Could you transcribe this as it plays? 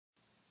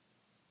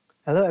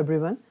Hello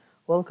everyone,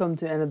 welcome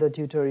to another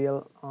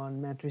tutorial on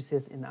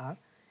matrices in R.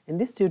 In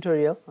this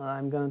tutorial,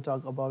 I'm going to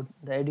talk about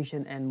the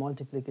addition and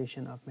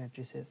multiplication of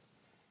matrices.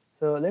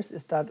 So let's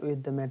start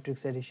with the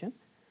matrix addition.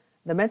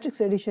 The matrix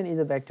addition is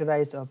a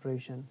vectorized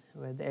operation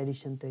where the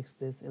addition takes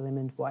place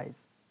element-wise.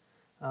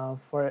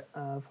 For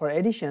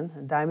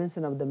addition,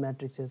 dimension of the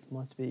matrices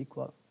must be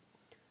equal.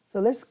 So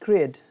let's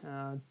create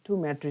two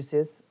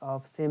matrices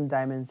of same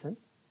dimension.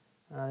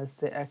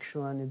 Say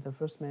x1 is the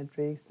first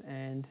matrix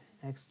and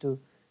x2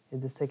 is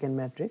the second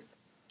matrix.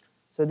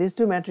 So these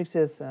two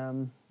matrices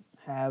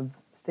have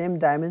same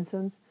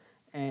dimensions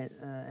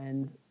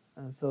and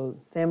so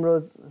same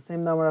rows,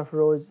 same number of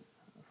rows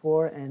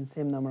 4 and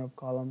same number of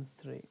columns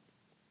 3.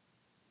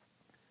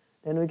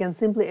 Then we can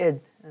simply add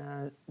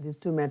these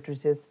two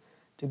matrices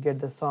to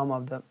get the sum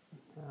of the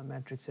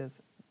matrices,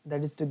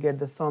 that is to get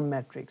the sum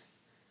matrix.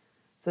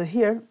 So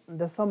here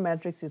the sum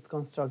matrix is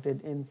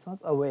constructed in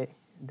such a way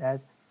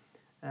that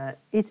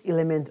each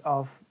element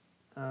of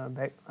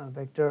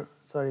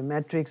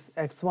matrix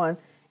x1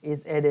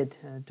 is added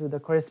to the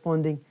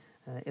corresponding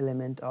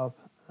element of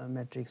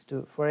matrix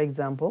 2. For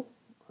example,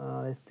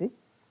 let's see.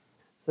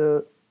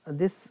 So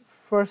this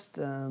first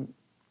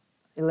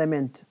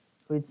element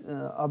which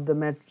of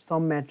the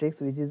sum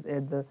matrix, which is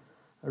at the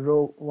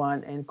row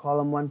 1 and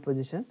column 1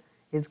 position,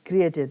 is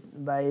created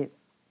by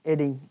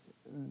adding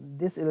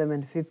this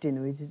element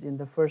 15, which is in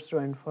the first row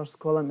and first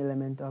column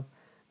element of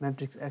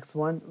matrix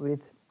x1,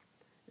 with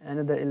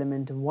another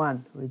element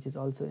 1, which is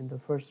also in the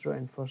first row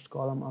and first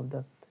column of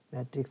the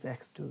matrix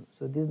x2.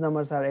 So these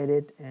numbers are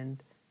added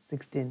and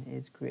 16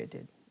 is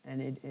created,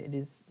 and it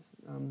is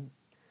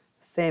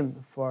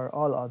same for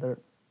all other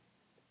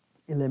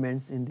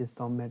elements in this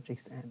sum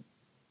matrix n.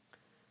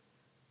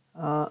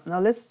 Now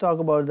let's talk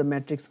about the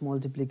matrix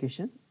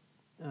multiplication.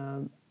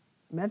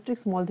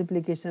 Matrix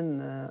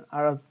multiplication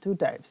are of two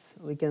types.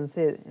 We can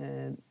say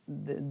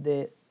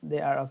they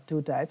are of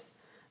two types.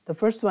 The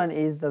first one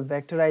is the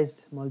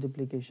vectorized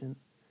multiplication,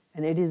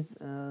 and it is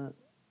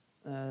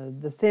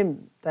the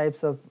same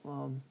types of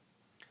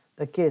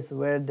the case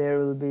where there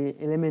will be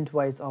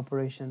element-wise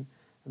operation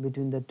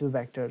between the two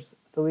vectors.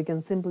 So we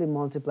can simply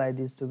multiply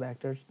these two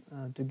vectors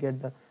to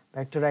get the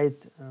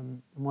vectorized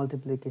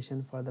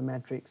multiplication for the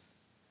matrix.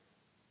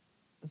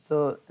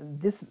 So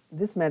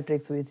this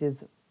matrix, which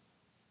is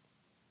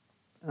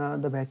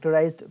the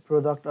vectorized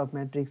product of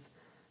matrix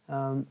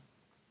x1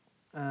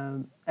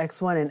 and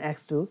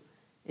x2,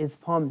 is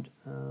formed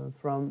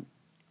from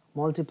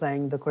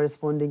multiplying the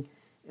corresponding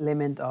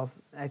element of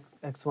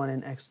x1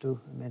 and x2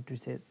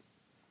 matrices.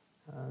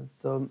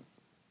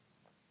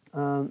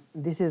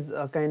 This is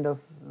a kind of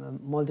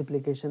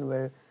multiplication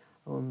where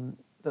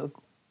the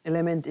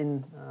element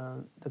in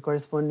the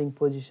corresponding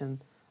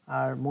position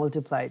are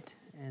multiplied,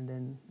 and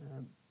then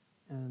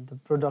the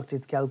product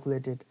is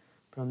calculated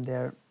from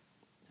their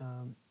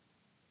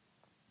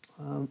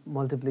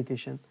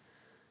multiplication.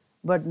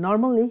 But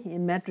normally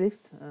in matrix,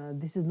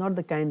 this is not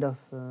the kind of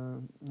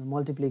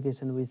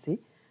multiplication we see.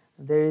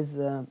 There is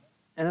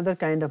another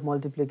kind of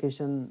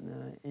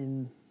multiplication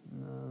in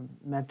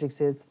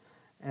matrices,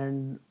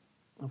 and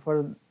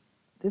for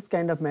this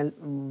kind of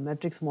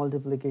matrix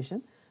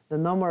multiplication, the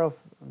number of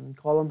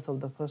columns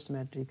of the first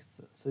matrix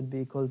should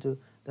be equal to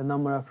the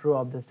number of rows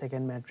of the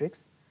second matrix.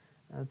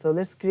 So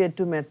let's create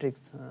two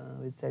matrices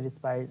which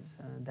satisfies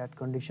that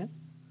condition.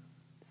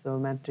 So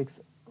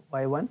matrix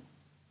y1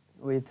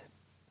 with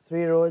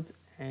 3 rows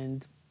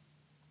and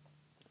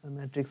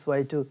matrix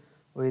y2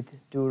 with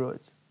 2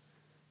 rows.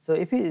 So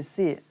if you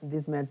see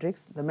this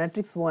matrix, the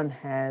matrix 1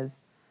 has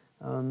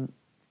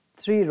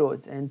 3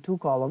 rows and 2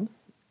 columns,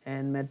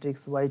 and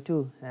matrix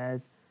y2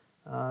 has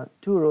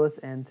 2 rows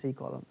and 3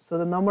 columns. So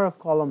the number of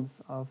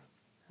columns of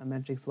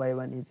matrix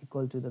y1 is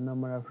equal to the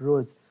number of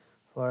rows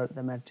for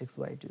the matrix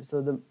y2.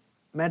 So the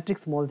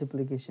matrix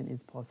multiplication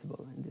is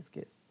possible in this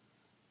case,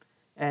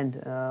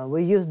 and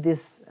we use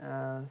this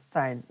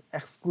sign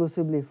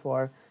exclusively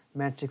for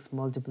matrix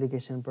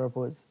multiplication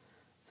purpose.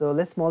 So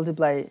let's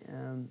multiply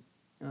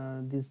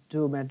these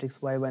two matrix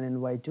y1 and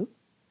y2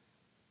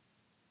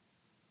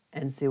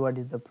 and see what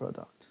is the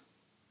product.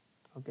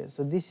 Okay,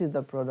 so this is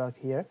the product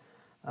here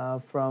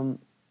from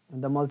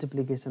the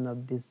multiplication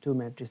of these two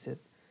matrices.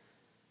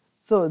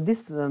 So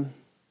this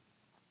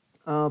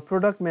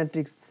product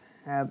matrix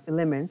have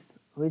elements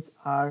which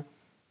are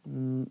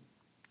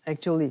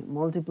actually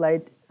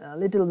multiplied a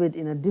little bit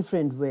in a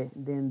different way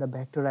than the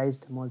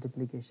vectorized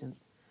multiplication.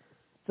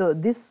 So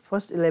this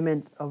first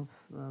element of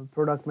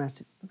product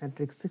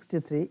matrix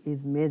 63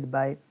 is made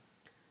by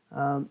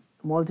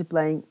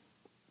multiplying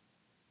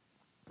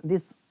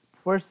this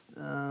first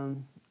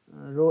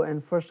row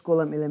and first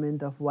column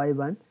element of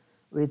y1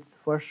 with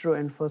first row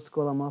and first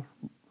column of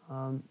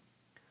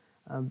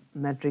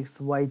matrix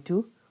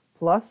y2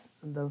 plus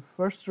the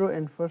first row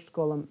and first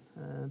column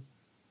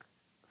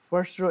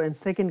first row and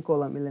second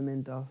column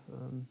element of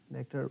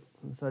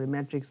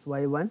matrix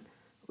y1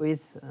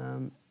 with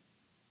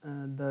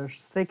the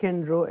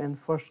second row and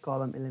first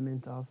column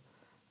element of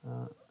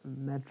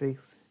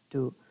matrix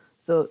 2.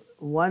 So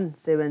 1,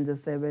 7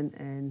 is 7,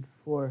 and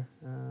 4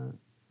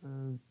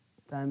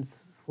 times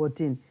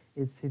 14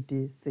 is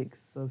 56.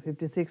 So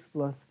 56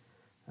 plus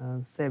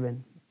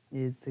 7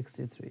 is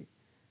 63.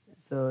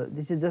 So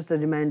this is just a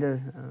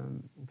reminder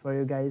for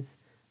you guys,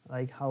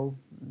 like how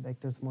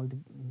matrix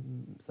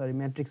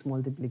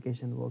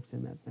multiplication works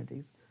in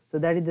mathematics. So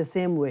that is the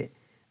same way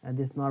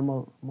this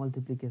normal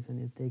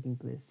multiplication is taking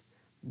place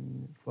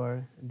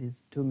for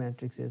these two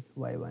matrices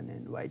y1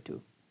 and y2.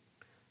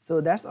 So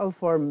that's all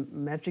for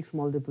matrix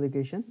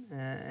multiplication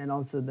and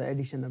also the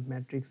addition of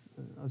matrix,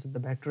 also the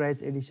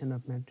vectorized addition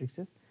of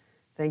matrices.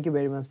 Thank you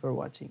very much for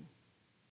watching.